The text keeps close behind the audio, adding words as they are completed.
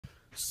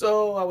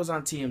So I was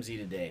on TMZ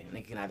today, and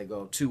it can either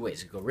go two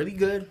ways. It can go really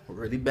good or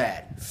really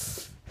bad.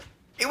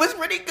 It was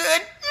really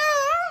good.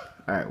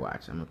 Alright,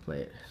 watch. I'm gonna play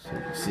it so you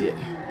can see it.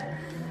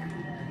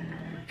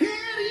 Hear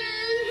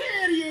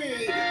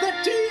ye! The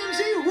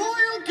TMZ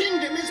Royal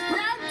Kingdom is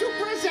proud to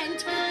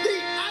present the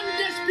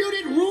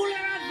undisputed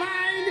ruler of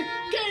Vine,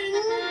 King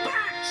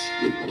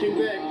Bach! King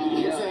Bach,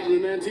 what's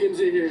happening, man? TMZ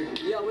here.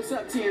 Yo, what's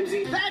up,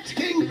 TMZ? That's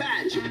King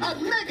Bach, a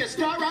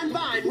megastar on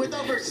Vine with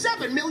over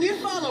 7 million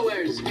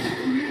followers.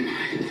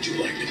 Would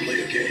you like to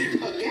play a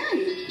game? A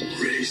game?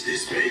 Raise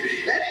this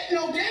baby. That ain't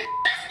no game.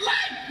 That's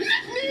life!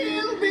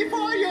 Kneel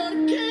before your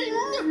king!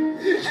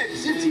 And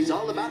since he's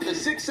all about the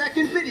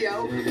 6-second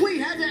video, we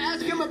had to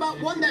ask him about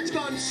one that's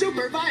gone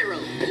super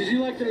viral. Did you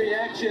like the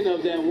reaction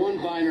of that one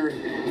Viner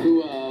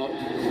who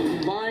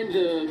vined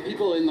the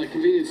people in like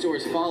convenience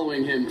stores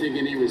following him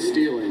thinking he was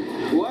stealing?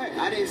 What?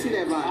 I didn't see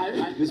that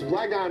Vine. This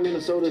black guy in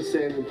Minnesota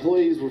said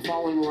employees were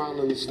following him around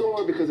in the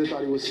store because they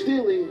thought he was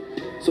stealing,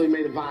 so he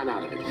made a Vine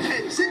out of it.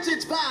 And since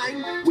it's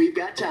Vine, we've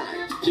got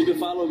time. She been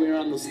following me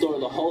around the store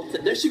the whole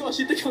time. There she goes.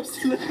 She think I'm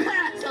stealing.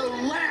 That's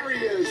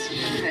hilarious!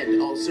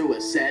 And also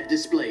a sad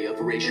display of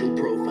racial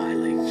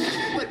profiling.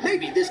 But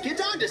maybe this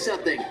kid's onto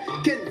something.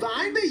 Can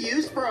Vine be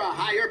used for a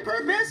higher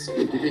purpose?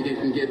 You think it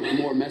can get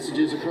more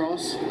messages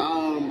across?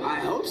 I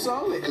hope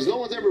so. Because no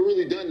one's ever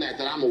really done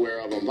that I'm aware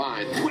of on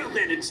Vine. Well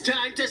then it's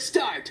time to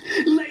start.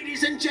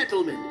 Ladies and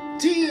gentlemen,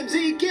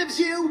 TMZ gives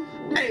you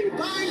a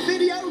Vine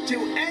video to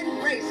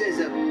end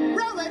racism.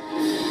 Roll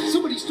it!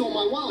 Somebody stole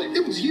my wallet.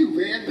 It was you,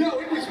 man. No,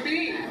 it was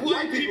me.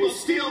 White people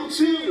steal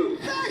too.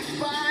 Thanks,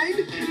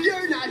 Vine!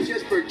 You're not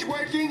just for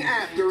twerking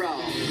after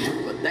all.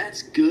 But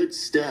that's good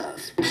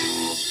stuff.